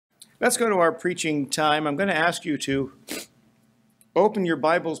Let's go to our preaching time. I'm going to ask you to open your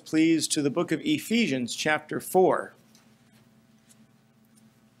Bibles, please, to the book of Ephesians, chapter 4.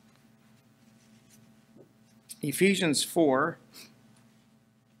 Ephesians 4.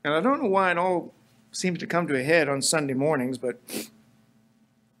 And I don't know why it all seems to come to a head on Sunday mornings, but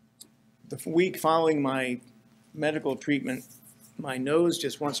the week following my medical treatment, my nose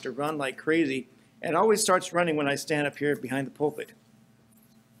just wants to run like crazy. And it always starts running when I stand up here behind the pulpit.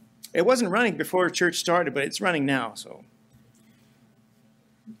 It wasn't running before church started, but it's running now, so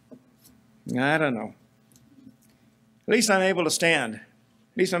I don't know. At least I'm able to stand. At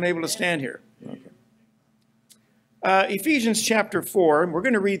least I'm able to stand here. Okay. Ephesians chapter 4, we're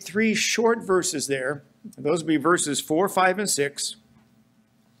going to read 3 short verses there. Those will be verses 4, 5, and 6.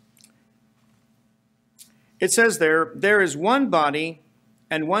 It says there is one body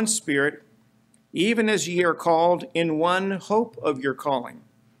and one Spirit, even as ye are called in one hope of your calling.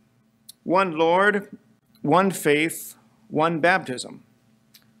 One Lord, one faith, one baptism,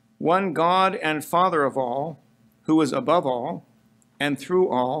 one God and Father of all, who is above all, and through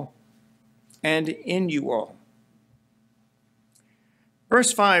all, and in you all.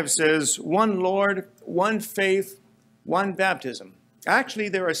 Verse 5 says, one Lord, one faith, one baptism. Actually,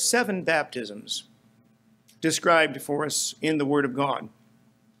 there are 7 baptisms described for us in the Word of God.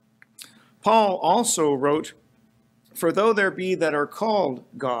 Paul also wrote, for though there be that are called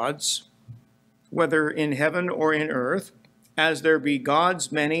gods, whether in heaven or in earth, as there be gods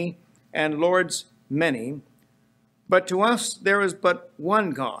many and lords many, but to us there is but one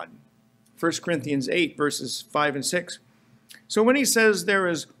God. 1 Corinthians 8, verses 5 and 6. So when he says there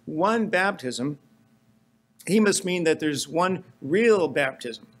is one baptism, he must mean that there's one real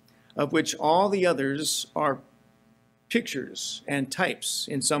baptism, of which all the others are pictures and types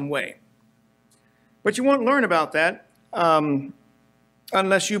in some way. But you won't learn about that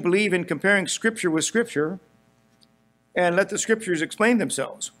unless you believe in comparing Scripture with Scripture and let the Scriptures explain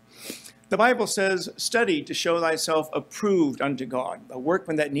themselves. The Bible says, study to show thyself approved unto God, a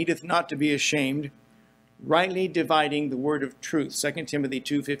workman that needeth not to be ashamed, rightly dividing the word of truth, 2 Timothy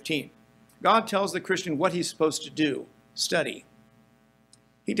 2:15. God tells the Christian what he's supposed to do, study.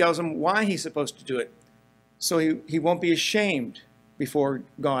 He tells him why he's supposed to do it, so he won't be ashamed before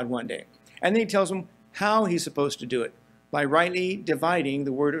God one day. And then he tells him how he's supposed to do it, by rightly dividing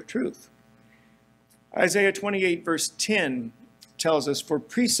the word of truth. Isaiah 28 verse 10 tells us, for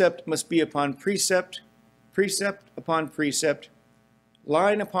precept must be upon precept, precept upon precept,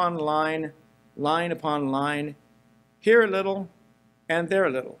 line upon line, line upon line, here a little and there a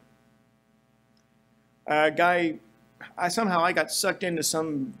little. I got sucked into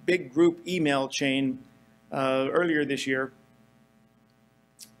some big group email chain earlier this year,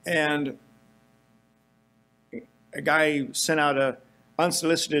 and a guy sent out an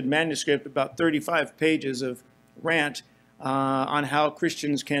unsolicited manuscript, about 35 pages of rant on how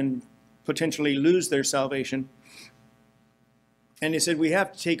Christians can potentially lose their salvation. And he said, we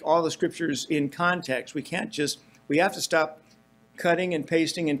have to take all the scriptures in context. We have to stop cutting and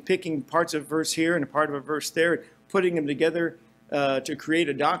pasting and picking parts of a verse here and a part of a verse there, putting them together to create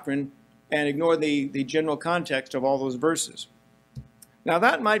a doctrine and ignore the general context of all those verses. Now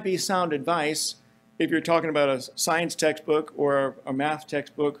that might be sound advice if you're talking about a science textbook or a math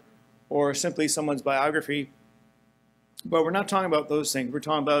textbook or simply someone's biography. But we're not talking about those things. We're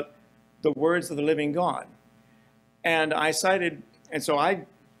talking about the words of the living God. And so I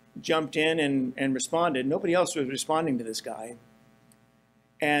jumped in and responded. Nobody else was responding to this guy.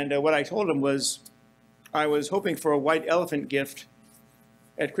 And what I told him was, I was hoping for a white elephant gift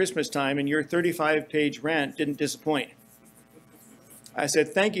at Christmas time, and your 35-page rant didn't disappoint. I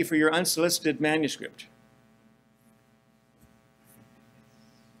said, thank you for your unsolicited manuscript.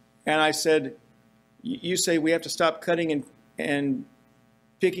 And I said, you say we have to stop cutting and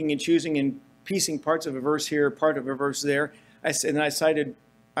picking and choosing and piecing parts of a verse here, part of a verse there. And I cited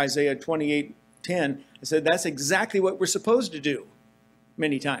Isaiah 28:10. I said, that's exactly what we're supposed to do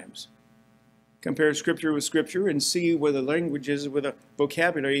many times. Compare Scripture with Scripture and see where the languages, where the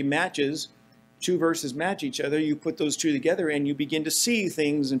vocabulary matches. 2 verses match each other. You put those 2 together and you begin to see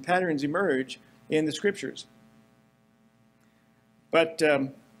things and patterns emerge in the Scriptures. But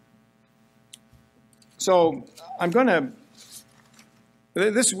so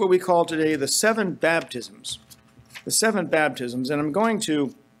this is what we call today the 7 baptisms. The 7 baptisms. And I'm going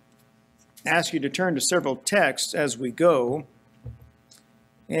to ask you to turn to several texts as we go.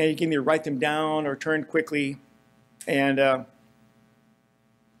 And you can either write them down or turn quickly. And to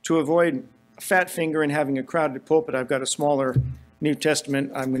avoid fat finger and having a crowded pulpit, I've got a smaller New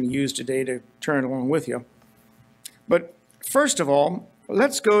Testament I'm going to use today to turn along with you. But first of all,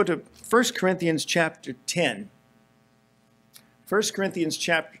 Let's go to 1 Corinthians chapter 10. 1 Corinthians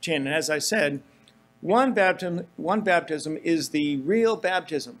chapter 10. And as I said, one baptism is the real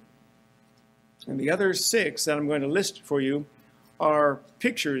baptism. And the other 6 that I'm going to list for you are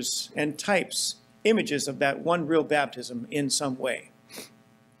pictures and types, images of that one real baptism in some way.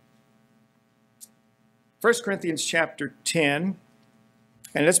 1 Corinthians chapter 10,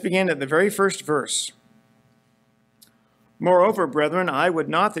 and let's begin at the very first verse. Moreover, brethren, I would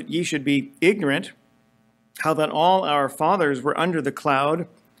not that ye should be ignorant, how that all our fathers were under the cloud,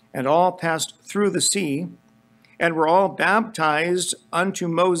 and all passed through the sea, and were all baptized unto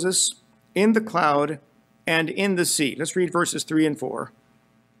Moses in the cloud and in the sea. Let's read verses 3 and 4.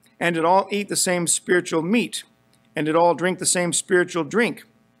 And did all eat the same spiritual meat, and did all drink the same spiritual drink.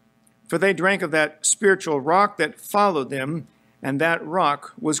 For they drank of that spiritual rock that followed them, and that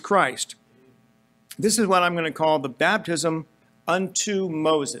rock was Christ. This is what I'm going to call the baptism unto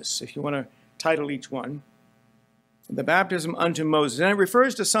Moses, if you want to title each one. The baptism unto Moses. And it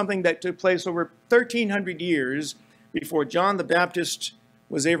refers to something that took place over 1,300 years before John the Baptist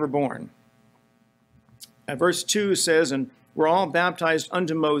was ever born. Verse 2 says, and we're all baptized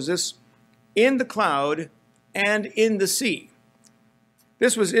unto Moses in the cloud and in the sea.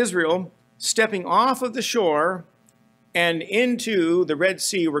 This was Israel stepping off of the shore and into the Red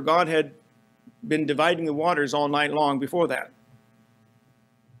Sea, where God had been dividing the waters all night long before that.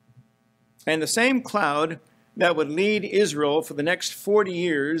 And the same cloud that would lead Israel for the next 40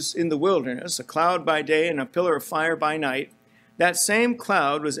 years in the wilderness, a cloud by day and a pillar of fire by night, that same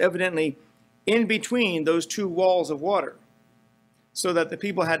cloud was evidently in between those two walls of water, so that the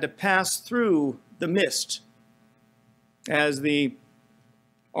people had to pass through the mist as the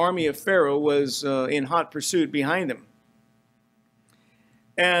army of Pharaoh was in hot pursuit behind them.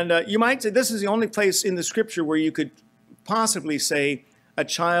 And you might say this is the only place in the scripture where you could possibly say a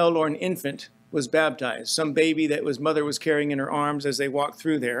child or an infant was baptized, some baby that his mother was carrying in her arms as they walked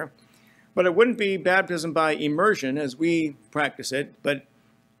through there. But it wouldn't be baptism by immersion as we practice it, but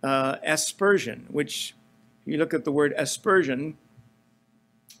aspersion, which you look at the word aspersion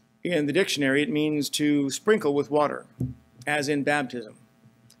in the dictionary, it means to sprinkle with water, as in baptism.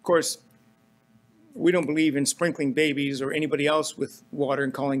 Of course, we don't believe in sprinkling babies or anybody else with water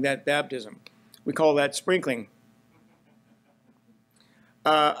and calling that baptism. We call that sprinkling.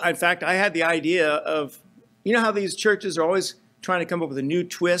 In fact, I had the idea of, you know how these churches are always trying to come up with a new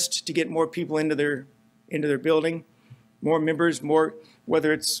twist to get more people into their building, more members, more,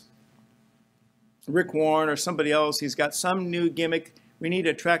 whether it's Rick Warren or somebody else, he's got some new gimmick. We need to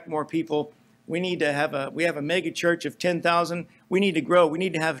attract more people. We need to have we have a mega church of 10,000. We need to grow. We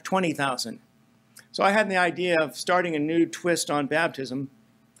need to have 20,000. So I had the idea of starting a new twist on baptism,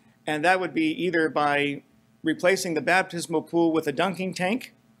 and that would be either by replacing the baptismal pool with a dunking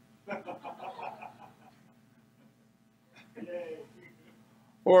tank,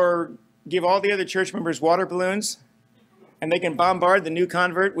 or give all the other church members water balloons, and they can bombard the new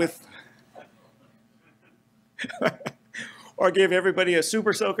convert with, or give everybody a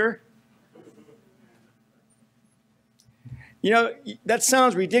super soaker. You know, that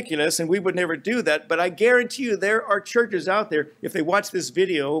sounds ridiculous, and we would never do that, but I guarantee you there are churches out there, if they watch this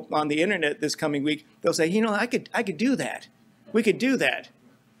video on the internet this coming week, they'll say, you know, I could do that. We could do that.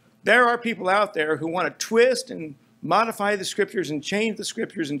 There are people out there who want to twist and modify the scriptures and change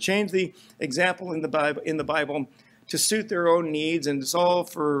the example in the Bible to suit their own needs, and it's all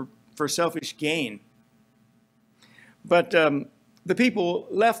for selfish gain. But the people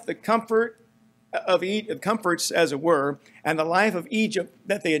left the comforts, as it were, and the life of Egypt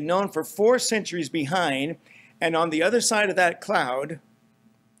that they had known for 4 centuries behind, and on the other side of that cloud,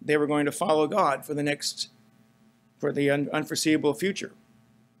 they were going to follow God for the unforeseeable future.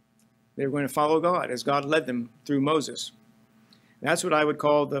 They were going to follow God as God led them through Moses. That's what I would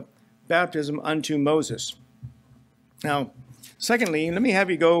call the baptism unto Moses. Now, secondly, let me have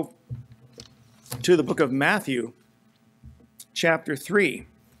you go to the book of Matthew, chapter 3.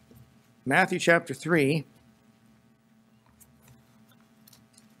 Matthew chapter 3.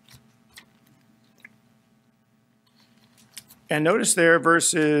 And notice there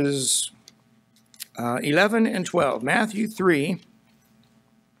verses 11 and 12. Matthew 3,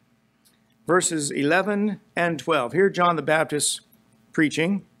 verses 11 and 12. Here John the Baptist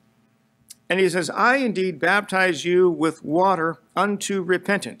preaching. And he says, I indeed baptize you with water unto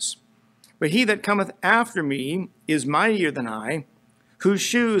repentance. But he that cometh after me is mightier than I, whose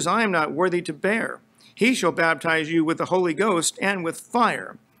shoes I am not worthy to bear. He shall baptize you with the Holy Ghost and with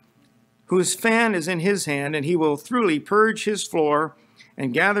fire, whose fan is in his hand, and he will thoroughly purge his floor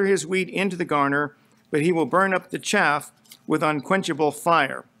and gather his wheat into the garner, but he will burn up the chaff with unquenchable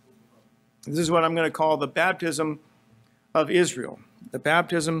fire. This is what I'm going to call the baptism of Israel. The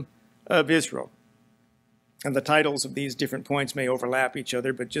baptism of Israel. And the titles of these different points may overlap each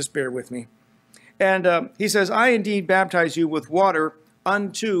other, but just bear with me. And he says, I indeed baptize you with water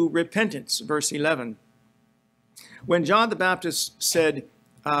unto repentance, verse 11. When John the Baptist said,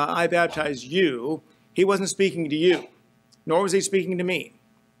 I baptize you, he wasn't speaking to you, nor was he speaking to me.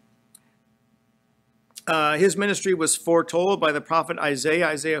 His ministry was foretold by the prophet Isaiah,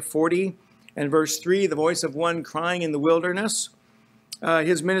 Isaiah 40 and verse 3, the voice of one crying in the wilderness.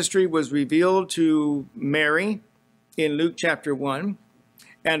 His ministry was revealed to Mary in Luke chapter 1,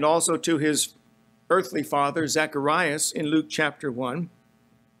 and also to his earthly father, Zacharias, in Luke chapter 1.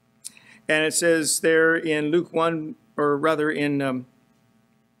 And it says there in Luke 1, or rather in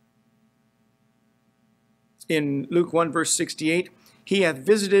Luke 1, verse 68, he hath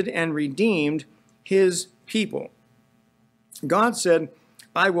visited and redeemed his people. God said,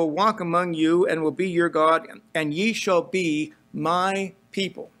 I will walk among you and will be your God, and ye shall be my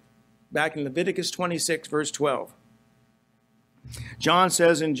people. Back in Leviticus 26, verse 12. John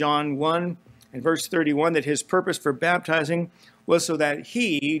says in John 1 and verse 31 that his purpose for baptizing was so that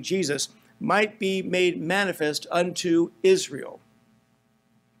he, Jesus, might be made manifest unto Israel.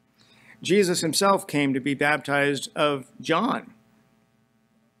 Jesus himself came to be baptized of John.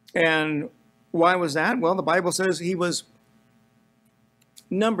 And why was that? Well, the Bible says he was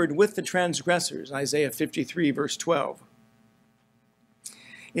numbered with the transgressors, Isaiah 53, verse 12.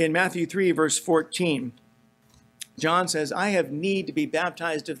 In Matthew 3, verse 14, John says, I have need to be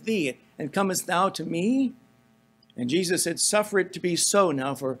baptized of thee, and comest thou to me? And Jesus said, suffer it to be so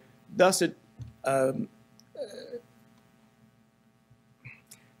now, for thus it I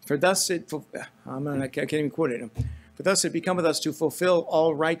can't even quote it. For thus it becometh us to fulfill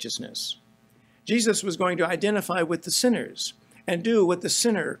all righteousness. Jesus was going to identify with the sinners and do what the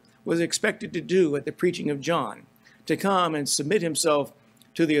sinner was expected to do at the preaching of John, to come and submit himself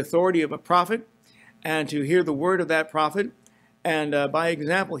to the authority of a prophet and to hear the word of that prophet. And by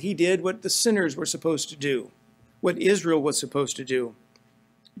example, he did what the sinners were supposed to do, what Israel was supposed to do.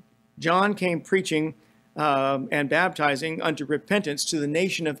 John came preaching and baptizing unto repentance to the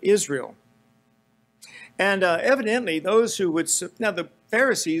nation of Israel. And evidently, those who would, now the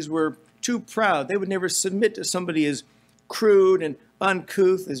Pharisees were too proud. They would never submit to somebody as crude and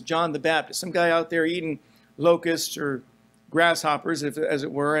uncouth as John the Baptist, some guy out there eating locusts or grasshoppers, as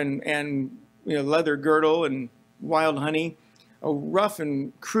it were, and you know, leather girdle and wild honey. A rough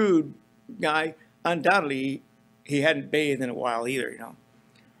and crude guy. Undoubtedly, he hadn't bathed in a while either, you know.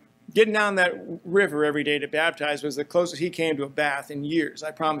 Getting down that river every day to baptize was the closest he came to a bath in years. I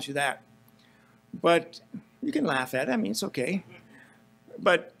promise you that. But you can laugh at it. I mean, it's okay.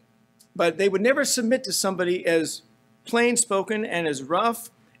 But they would never submit to somebody as plain-spoken and as rough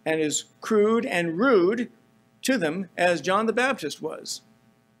and as crude and rude to them as John the Baptist was.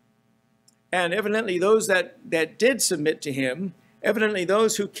 And evidently those that did submit to him, evidently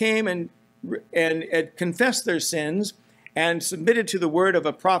those who came and confessed their sins and submitted to the word of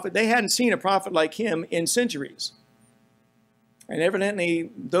a prophet, they hadn't seen a prophet like him in centuries. And evidently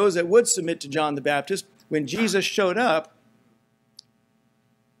those that would submit to John the Baptist, when Jesus showed up,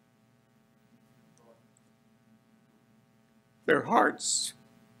 their hearts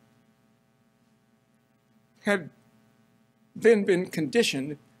had then been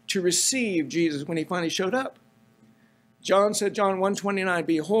conditioned to receive Jesus when he finally showed up. John said, John 1:29,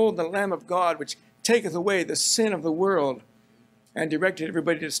 behold the Lamb of God, which taketh away the sin of the world, and directed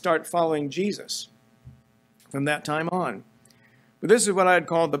everybody to start following Jesus from that time on. But this is what I'd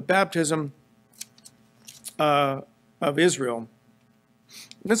call the baptism of Israel.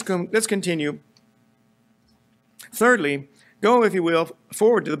 Let's continue. Thirdly, go, if you will,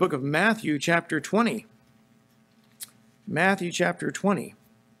 forward to the book of Matthew, chapter 20. Matthew, chapter 20.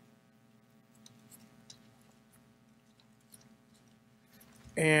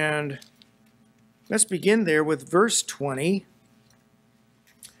 And let's begin there with verse 20.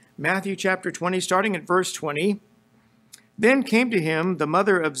 Matthew, chapter 20, starting at verse 20. Then came to him the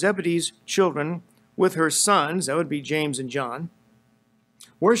mother of Zebedee's children with her sons, that would be James and John,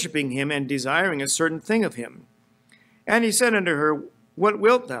 worshiping him and desiring a certain thing of him. And he said unto her, what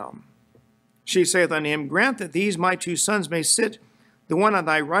wilt thou? She saith unto him, grant that these my two sons may sit, the one on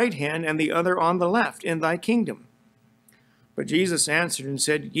thy right hand and the other on the left, in thy kingdom. But Jesus answered and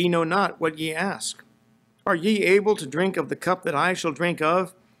said, ye know not what ye ask. Are ye able to drink of the cup that I shall drink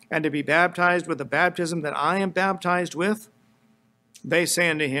of, and to be baptized with the baptism that I am baptized with? They say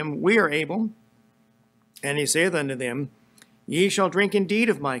unto him, we are able. And he saith unto them, ye shall drink indeed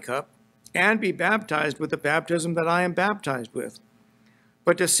of my cup, and be baptized with the baptism that I am baptized with.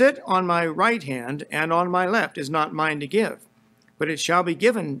 But to sit on my right hand and on my left is not mine to give, but it shall be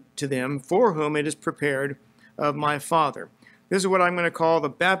given to them for whom it is prepared of my Father." This is what I'm going to call the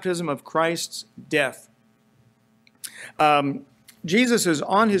baptism of Christ's death. Jesus is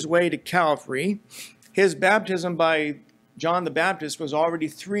on his way to Calvary. His baptism by John the Baptist was already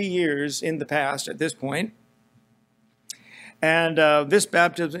 3 years in the past at this point. And this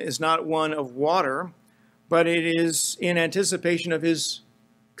baptism is not one of water, but it is in anticipation of his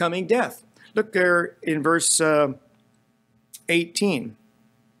coming death. Look there in verse 18.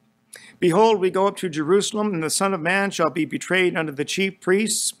 "Behold, we go up to Jerusalem, and the Son of Man shall be betrayed unto the chief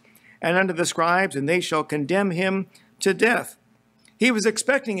priests and unto the scribes, and they shall condemn him to death." He was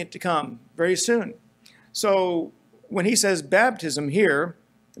expecting it to come very soon. So when he says baptism here,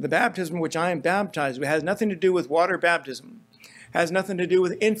 the baptism which I am baptized with has nothing to do with water baptism, has nothing to do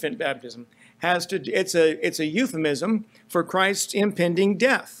with infant baptism. It's a euphemism for Christ's impending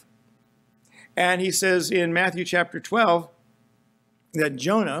death. And he says in Matthew chapter 12 that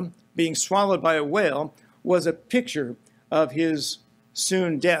Jonah, being swallowed by a whale, was a picture of his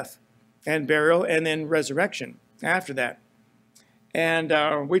soon death and burial and then resurrection after that.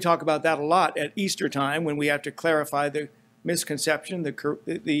 And we talk about that a lot at Easter time when we have to clarify the misconception,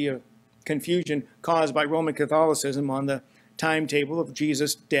 the confusion caused by Roman Catholicism on the timetable of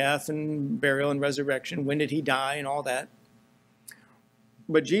Jesus' death and burial and resurrection. When did he die and all that?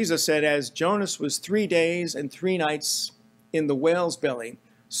 But Jesus said, as Jonas was 3 days and 3 nights in the whale's belly,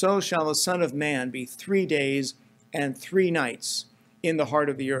 so shall the Son of Man be 3 days and 3 nights in the heart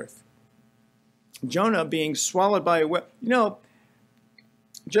of the earth. Jonah being swallowed by a whale. You know,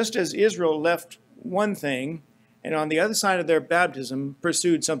 just as Israel left one thing and on the other side of their baptism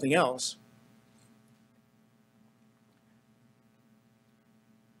pursued something else,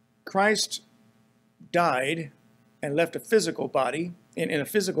 Christ died and left a physical body, in a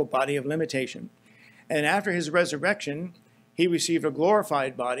physical body of limitation. And after his resurrection, he received a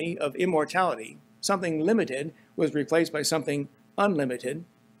glorified body of immortality. Something limited was replaced by something unlimited.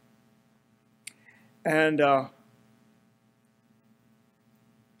 And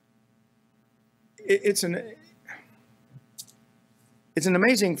it's an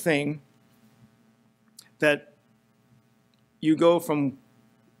amazing thing that you go from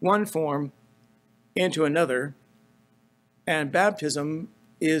one form into another, and baptism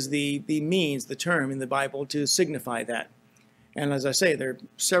is the means, the term in the Bible to signify that. And as I say, there are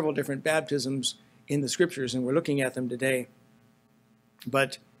several different baptisms in the scriptures, and we're looking at them today.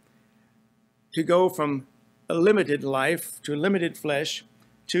 But to go from a limited life to a limited flesh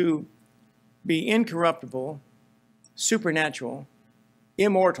to be incorruptible, supernatural,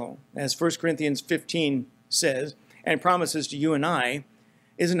 immortal, as 1 Corinthians 15 says, and promises to you and I,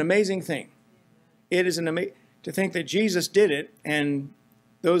 is an amazing thing. It is to think that Jesus did it, and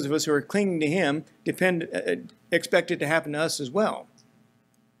those of us who are clinging to him expect it to happen to us as well.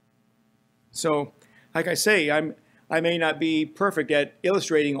 So, like I say, I may not be perfect at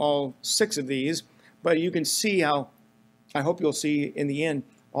illustrating all 6 of these, but you can see how, I hope you'll see in the end,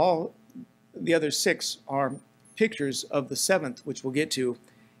 all the other 6 are pictures of the 7th, which we'll get to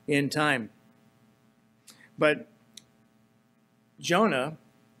in time. But Jonah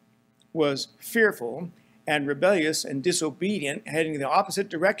was fearful and rebellious and disobedient, heading the opposite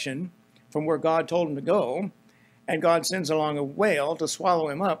direction from where God told him to go, and God sends along a whale to swallow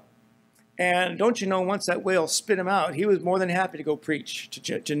him up. And don't you know, once that whale spit him out, he was more than happy to go preach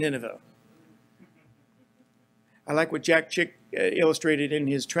to Nineveh. I like what Jack Chick illustrated in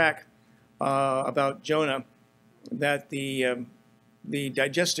his track about Jonah, that the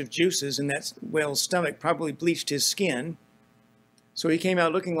digestive juices in that whale's stomach probably bleached his skin, so he came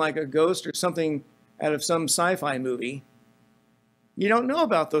out looking like a ghost or something out of some sci-fi movie. You don't know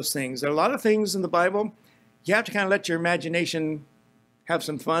about those things. There are a lot of things in the Bible. You have to kind of let your imagination have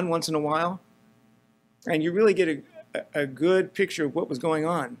some fun once in a while, and you really get a good picture of what was going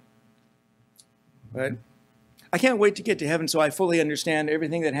on. But I can't wait to get to heaven so I fully understand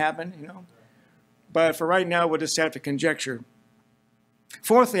everything that happened, you know. But for right now, we'll just have to conjecture.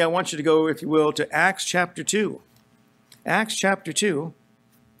 Fourthly, I want you to go, if you will, to Acts chapter 2. Acts chapter 2.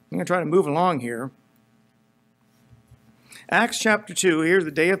 I'm going to try to move along here. Acts chapter 2, here's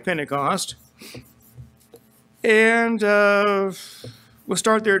the day of Pentecost. And we'll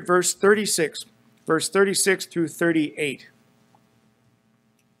start there at verse 36. Verse 36 through 38.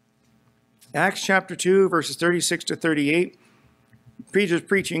 Acts chapter 2, verses 36 to 38. Peter's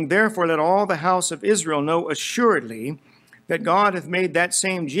preaching, "Therefore let all the house of Israel know assuredly that God hath made that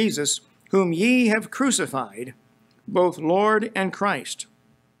same Jesus, whom ye have crucified, both Lord and Christ.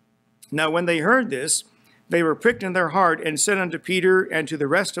 Now when they heard this, they were pricked in their heart, and said unto Peter and to the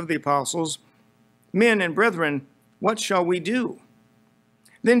rest of the apostles, Men and brethren, what shall we do?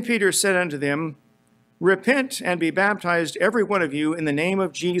 Then Peter said unto them, Repent and be baptized every one of you in the name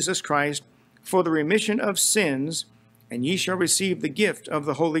of Jesus Christ for the remission of sins, and ye shall receive the gift of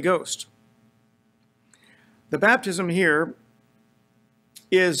the Holy Ghost. The baptism here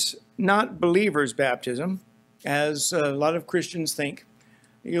is not believers' baptism, as a lot of Christians think.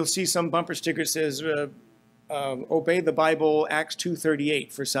 You'll see some bumper sticker that says, obey the Bible, Acts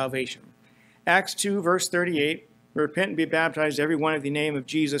 2:38 for salvation. Acts 2, verse 38, repent and be baptized every one of the name of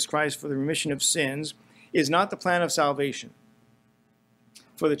Jesus Christ for the remission of sins, is not the plan of salvation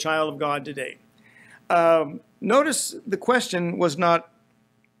for the child of God today. Notice the question was not,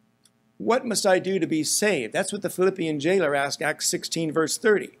 what must I do to be saved? That's what the Philippian jailer asked, Acts 16, verse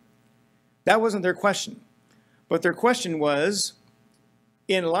 30. That wasn't their question. But their question was,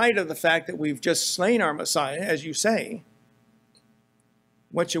 in light of the fact that we've just slain our Messiah, as you say,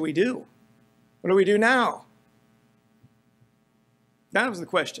 what should we do? What do we do now? That was the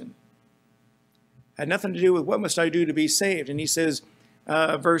question. Had nothing to do with what must I do to be saved. And he says,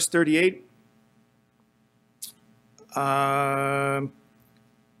 verse 38,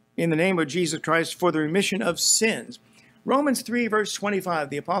 in the name of Jesus Christ for the remission of sins. Romans 3, verse 25,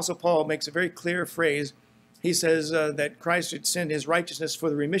 the Apostle Paul makes a very clear phrase. He says that Christ had sent his righteousness for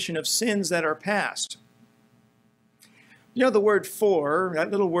the remission of sins that are past. You know, the word for,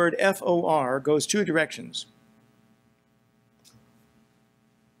 that little word F-O-R, goes two directions.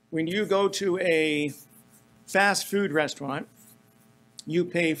 When you go to a fast food restaurant, you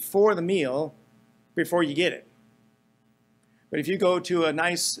pay for the meal before you get it. But if you go to a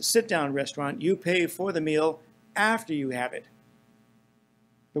nice sit-down restaurant, you pay for the meal after you have it.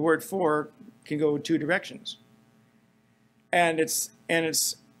 The word for can go two directions. And it's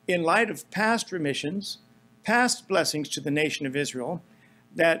in light of past remissions, past blessings to the nation of Israel,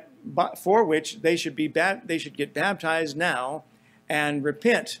 that for which they should get baptized now and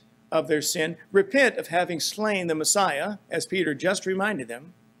repent of their sin, repent of having slain the Messiah, as Peter just reminded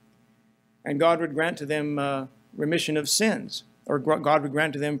them, and God would grant to them remission of sins, or God would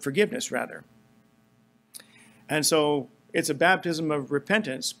grant to them forgiveness, rather. And so it's a baptism of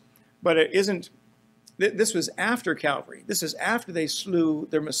repentance, but it isn't. This was after Calvary. This is after they slew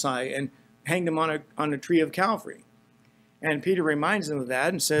their Messiah and hanged him on a tree of Calvary. And Peter reminds them of that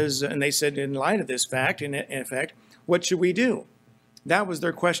and says, and they said, in light of this fact, in effect, what should we do? That was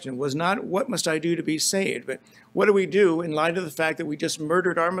their question, was not what must I do to be saved, but what do we do in light of the fact that we just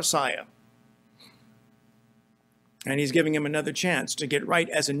murdered our Messiah? And he's giving him another chance to get right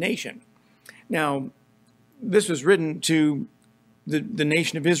as a nation. Now, this was written to the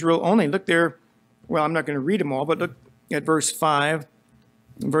nation of Israel only. Look there. Well, I'm not going to read them all, but look at verse 5,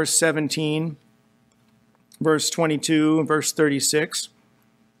 verse 17, verse 22, and verse 36.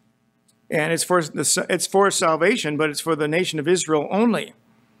 And it's for salvation, but it's for the nation of Israel only.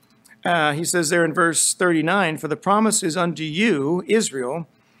 He says there in verse 39, For the promise is unto you, Israel,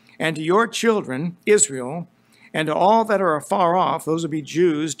 and to your children, Israel, and to all that are afar off, those will be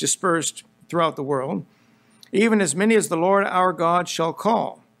Jews dispersed throughout the world, even as many as the Lord our God shall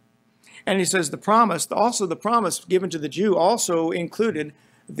call. And he says the promise given to the Jew also included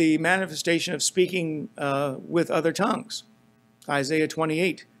the manifestation of speaking with other tongues. Isaiah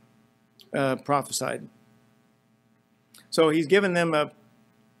 28 prophesied. So he's given them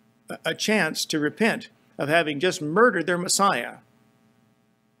a chance to repent of having just murdered their Messiah.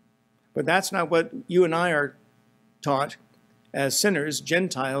 But that's not what you and I are taught as sinners,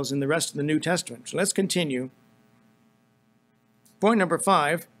 Gentiles, in the rest of the New Testament. So let's continue. Point number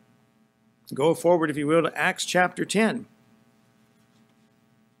 5. Go forward, if you will, to Acts chapter 10.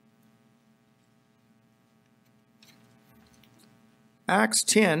 Acts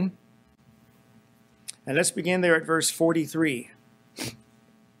 10, and let's begin there at verse 43.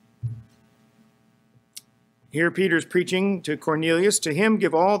 Here Peter's preaching to Cornelius. To him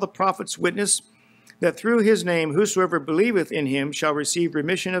give all the prophets witness that through his name whosoever believeth in him shall receive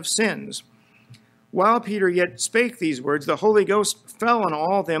remission of sins. While Peter yet spake these words, the Holy Ghost fell on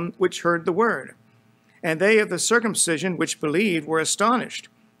all them which heard the word. And they of the circumcision which believed were astonished,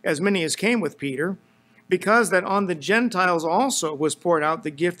 as many as came with Peter, because that on the Gentiles also was poured out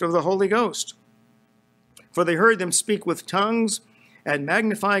the gift of the Holy Ghost. For they heard them speak with tongues and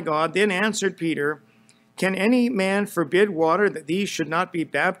magnify God. Then answered Peter, Can any man forbid water that these should not be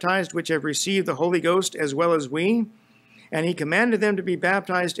baptized which have received the Holy Ghost as well as we? And he commanded them to be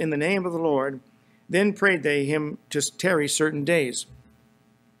baptized in the name of the Lord. Then prayed they him to tarry certain days.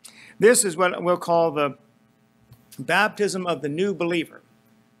 This is what we'll call the baptism of the new believer.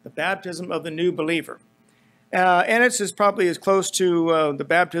 the baptism of the new believer. And it's probably as close to the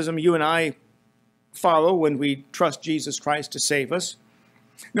baptism you and I follow when we trust Jesus Christ to save us.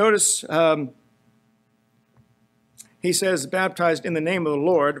 Notice he says, baptized in the name of the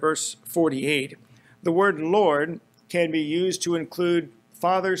Lord, verse 48. The word Lord can be used to include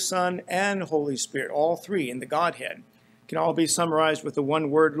Father, Son, and Holy Spirit, all three in the Godhead. Can all be summarized with the one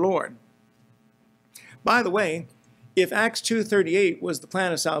word Lord. By the way, if Acts 2:38 was the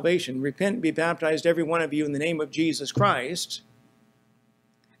plan of salvation, repent and be baptized every one of you in the name of Jesus Christ,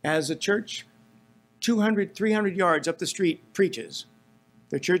 as a church 200, 300 yards up the street preaches,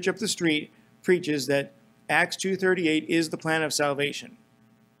 the church up the street preaches that Acts 2:38 is the plan of salvation.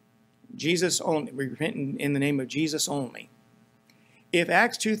 Jesus only, repent in the name of Jesus only. If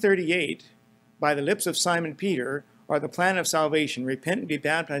Acts 2:38, by the lips of Simon Peter, are the plan of salvation, repent and be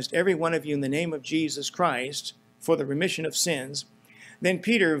baptized every one of you in the name of Jesus Christ for the remission of sins, then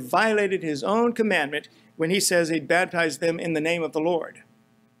Peter violated his own commandment when he says he'd baptize them in the name of the Lord.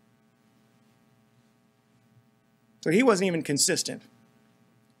 So he wasn't even consistent.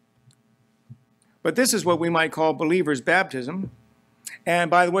 But this is what we might call believer's baptism. And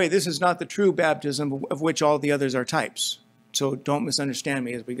by the way, this is not the true baptism of which all the others are types. So don't misunderstand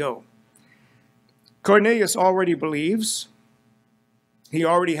me as we go. Cornelius already believes. He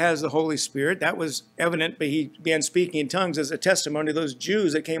already has the Holy Spirit. That was evident, but he began speaking in tongues as a testimony to those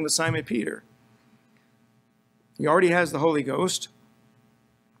Jews that came with Simon Peter. He already has the Holy Ghost.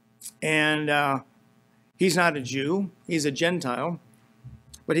 And he's not a Jew. He's a Gentile.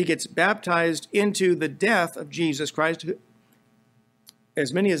 But he gets baptized into the death of Jesus Christ.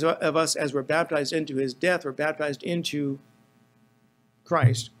 As many of us as were baptized into his death were baptized into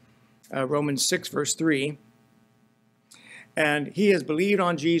Christ. Romans 6, verse 3. And he has believed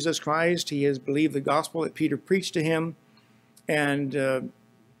on Jesus Christ. He has believed the gospel that Peter preached to him. And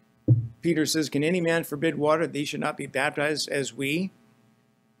Peter says, can any man forbid water that he should not be baptized as we?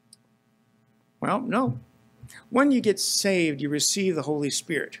 Well, no. When you get saved, you receive the Holy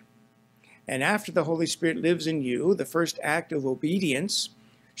Spirit. And after the Holy Spirit lives in you, the first act of obedience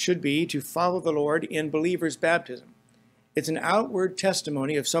should be to follow the Lord in believer's baptism. It's an outward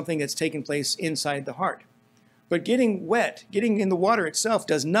testimony of something that's taken place inside the heart. But getting wet, getting in the water itself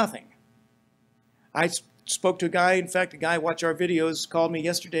does nothing. I spoke to a guy, in fact, a guy who watched our videos called me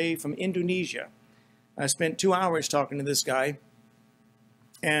yesterday from Indonesia. I spent 2 hours talking to this guy.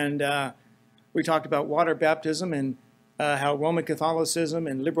 And we talked about water baptism and how Roman Catholicism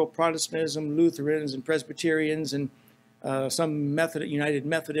and liberal Protestantism, Lutherans and Presbyterians and some United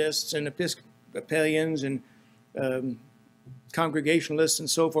Methodists and Episcopalians and Congregationalists and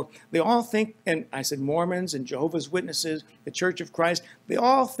so forth, they all think, and I said Mormons and Jehovah's Witnesses, the Church of Christ, they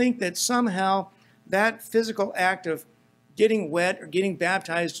all think that somehow that physical act of getting wet or getting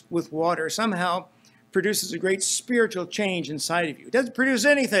baptized with water somehow produces a great spiritual change inside of you. It doesn't produce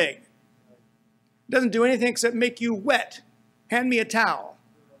anything. It doesn't do anything except make you wet. Hand me a towel,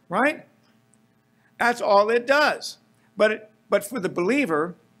 right? That's all it does. But for the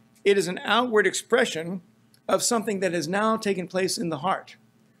believer, it is an outward expression of something that has now taken place in the heart.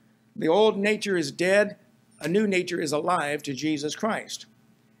 The old nature is dead. A new nature is alive to Jesus Christ.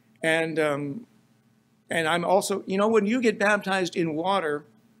 And I'm also, you know, when you get baptized in water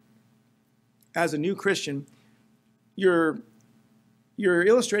as a new Christian, you're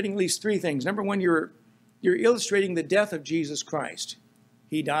illustrating at least three things. Number one, you're illustrating the death of Jesus Christ.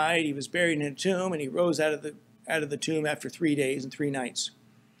 He died, he was buried in a tomb, and he rose out of the tomb after 3 days and 3 nights.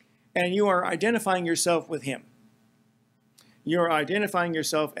 And you are identifying yourself with him. You're identifying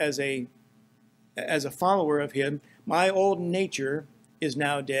yourself as a follower of him. My old nature is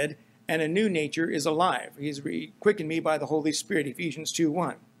now dead, and a new nature is alive. He's quickened me by the Holy Spirit, Ephesians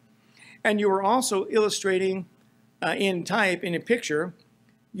 2:1. And you are also illustrating in type, in a picture,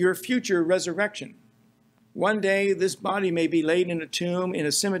 your future resurrection. One day, this body may be laid in a tomb, in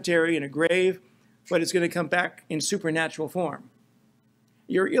a cemetery, in a grave, but it's going to come back in supernatural form.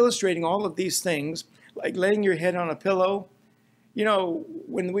 You're illustrating all of these things, like laying your head on a pillow. You know,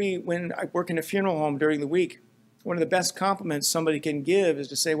 when I work in a funeral home during the week, one of the best compliments somebody can give is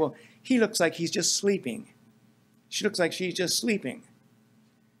to say, well, he looks like he's just sleeping. She looks like she's just sleeping.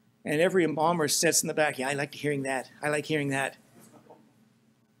 And every embalmer sits in the back, yeah, I like hearing that. I like hearing that.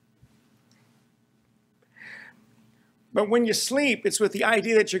 But when you sleep, it's with the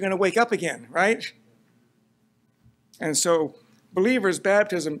idea that you're going to wake up again, right? And so believer's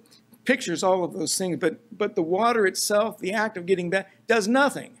baptism pictures all of those things, but the water itself, the act of getting back, does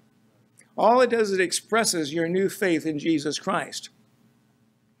nothing. All it does is it expresses your new faith in Jesus Christ.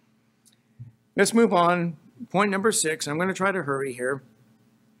 Let's move on. Point number 6. I'm going to try to hurry here.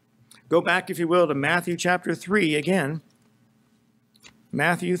 Go back, if you will, to Matthew chapter 3 again.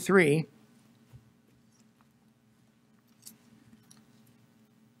 Matthew 3.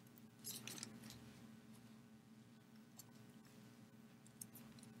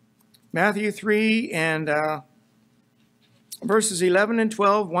 Matthew 3 and verses 11 and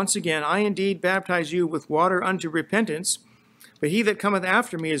 12, once again, I indeed baptize you with water unto repentance, but he that cometh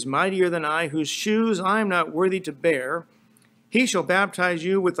after me is mightier than I, whose shoes I am not worthy to bear. He shall baptize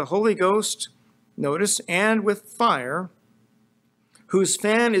you with the Holy Ghost, notice, and with fire, whose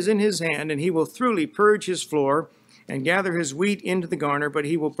fan is in his hand, and he will thoroughly purge his floor and gather his wheat into the garner, but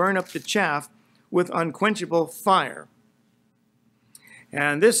he will burn up the chaff with unquenchable fire.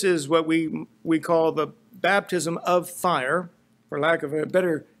 And this is what we call the baptism of fire, for lack of a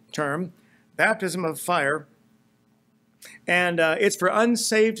better term, baptism of fire. And it's for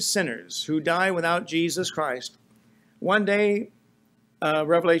unsaved sinners who die without Jesus Christ. One day,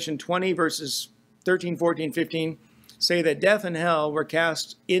 Revelation 20, verses 13, 14, 15, say that death and hell were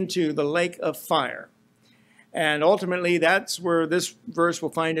cast into the lake of fire. And ultimately, that's where this verse will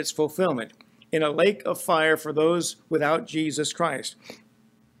find its fulfillment, in a lake of fire for those without Jesus Christ.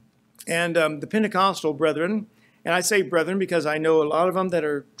 And the Pentecostal brethren, and I say brethren because I know a lot of them that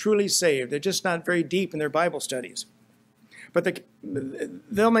are truly saved. They're just not very deep in their Bible studies. But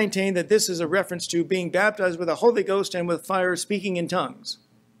they'll maintain that this is a reference to being baptized with the Holy Ghost and with fire, speaking in tongues.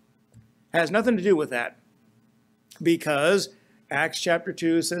 It has nothing to do with that, because Acts chapter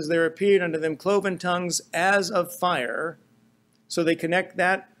 2 says there appeared unto them cloven tongues as of fire. So they connect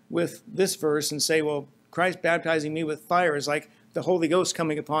that with this verse and say, well, Christ baptizing me with fire is like the Holy Ghost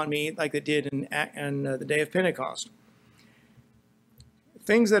coming upon me like it did in the day of Pentecost.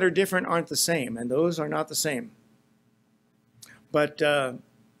 Things that are different aren't the same, and those are not the same. But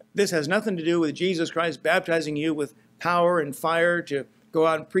this has nothing to do with Jesus Christ baptizing you with power and fire to go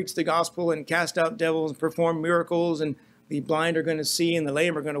out and preach the gospel and cast out devils and perform miracles, and the blind are going to see and the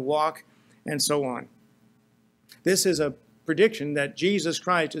lame are going to walk, and so on. This is a prediction that Jesus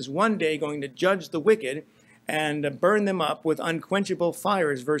Christ is one day going to judge the wicked and burn them up with unquenchable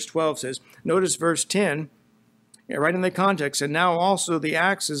fire, as verse 12 says. Notice verse 10, right in the context, and now also the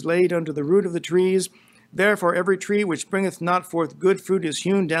axe is laid unto the root of the trees. Therefore every tree which bringeth not forth good fruit is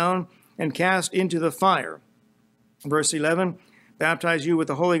hewn down and cast into the fire. Verse 11, baptize you with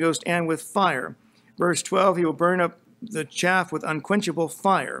the Holy Ghost and with fire. Verse 12, he will burn up the chaff with unquenchable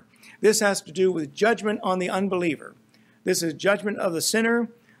fire. This has to do with judgment on the unbeliever. This is judgment of the sinner,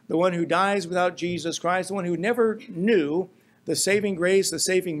 the one who dies without Jesus Christ, the one who never knew the saving grace, the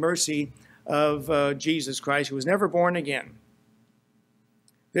saving mercy of Jesus Christ, who was never born again.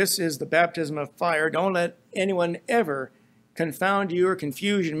 This is the baptism of fire. Don't let anyone ever confound you or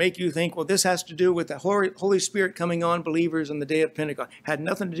confuse you and make you think, well, this has to do with the Holy Spirit coming on believers on the day of Pentecost. Had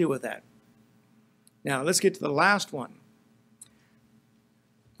nothing to do with that. Now, let's get to the last one.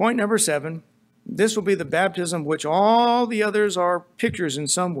 Point number 7. This will be the baptism which all the others are pictures in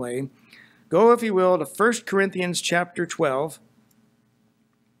some way. Go, if you will, to 1 Corinthians chapter 12.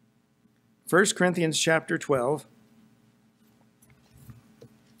 1 Corinthians chapter 12.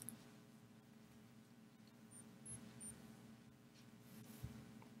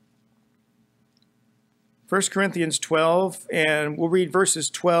 First Corinthians 12, and we'll read verses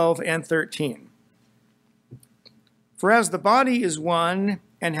 12 and 13. For as the body is one,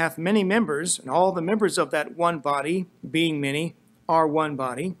 and hath many members, and all the members of that one body, being many, are one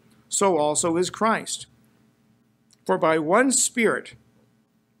body, so also is Christ. For by one Spirit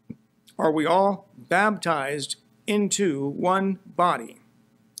are we all baptized into one body,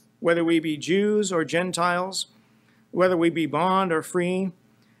 whether we be Jews or Gentiles, whether we be bond or free,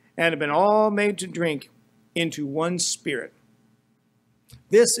 and have been all made to drink into one Spirit.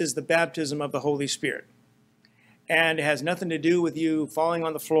 This is the baptism of the Holy Spirit. And it has nothing to do with you falling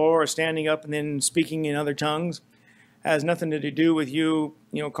on the floor or standing up and then speaking in other tongues. It has nothing to do with you,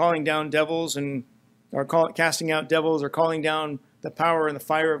 calling down devils or casting out devils, or calling down the power and the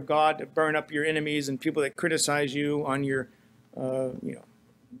fire of God to burn up your enemies and people that criticize you on your, on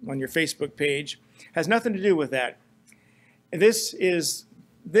your Facebook page. It has nothing to do with that. This is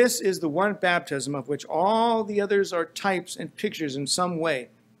the one baptism of which all the others are types and pictures in some way.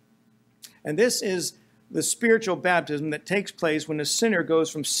 And this is the spiritual baptism that takes place when a sinner goes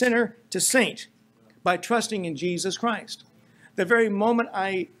from sinner to saint by trusting in Jesus Christ. The very moment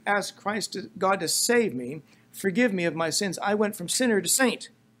I asked God to save me, forgive me of my sins, I went from sinner to saint.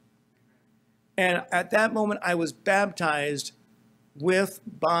 And at that moment I was baptized with,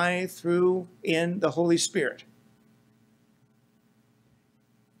 by, through, in the Holy Spirit.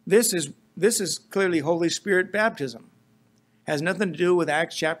 This is clearly Holy Spirit baptism. Has nothing to do with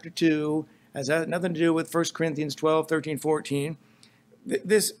Acts chapter 2, has nothing to do with 1 Corinthians 12, 13, 14.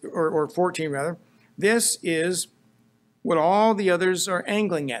 This, or 14 rather. This is what all the others are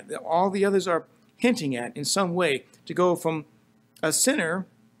angling at, all the others are hinting at in some way, to go from a sinner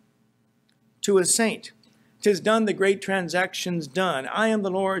to a saint. 'Tis done, the great transaction's done. I am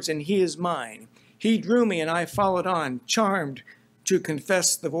the Lord's and he is mine. He drew me and I followed on, charmed to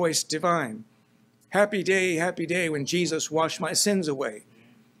confess the voice divine. Happy day when Jesus washed my sins away.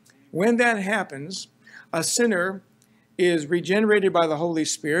 When that happens, a sinner is regenerated by the Holy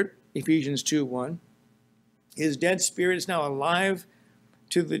Spirit, Ephesians 2:1. His dead spirit is now alive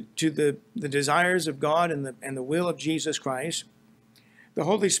to the desires of God and the will of Jesus Christ. The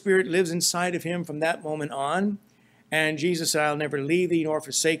Holy Spirit lives inside of him from that moment on. And Jesus said, I'll never leave thee nor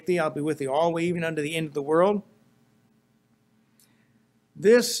forsake thee. I'll be with thee always, even unto the end of the world.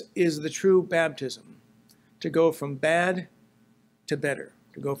 This is the true baptism, to go from bad to better,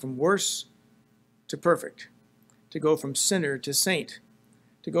 to go from worse to perfect, to go from sinner to saint,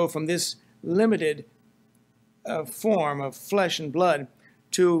 to go from this limited form of flesh and blood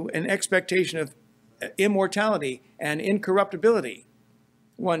to an expectation of immortality and incorruptibility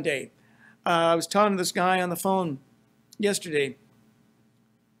one day. I was talking to this guy on the phone yesterday.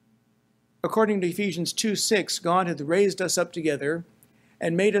 According to Ephesians 2:6, God hath raised us up together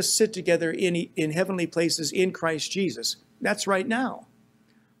and made us sit together in heavenly places in Christ Jesus. That's right now.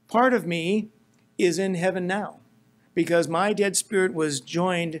 Part of me is in heaven now because my dead spirit was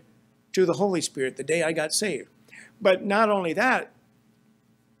joined to the Holy Spirit the day I got saved. But not only that,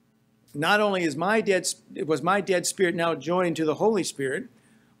 not only was my dead spirit now joined to the Holy Spirit,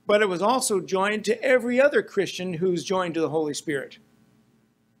 but it was also joined to every other Christian who's joined to the Holy Spirit.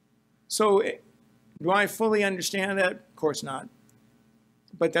 So do I fully understand that? Of course not.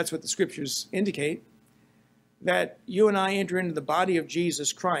 But that's what the scriptures indicate, that you and I enter into the body of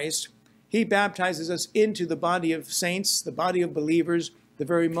Jesus Christ. He baptizes us into the body of saints, the body of believers, the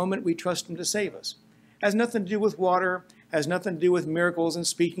very moment we trust him to save us. Has nothing to do with water, has nothing to do with miracles and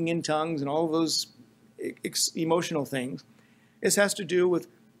speaking in tongues and all of those emotional things. This has to do with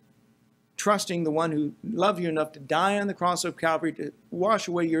trusting the one who loved you enough to die on the cross of Calvary to wash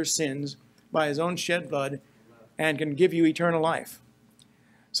away your sins by his own shed blood and can give you eternal life.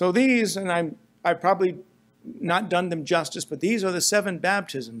 So these, and I've probably not done them justice, but these are the 7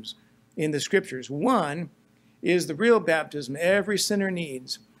 baptisms in the scriptures. One is the real baptism every sinner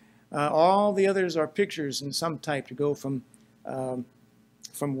needs. All the others are pictures in some type to go from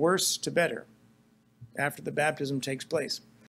worse to better after the baptism takes place.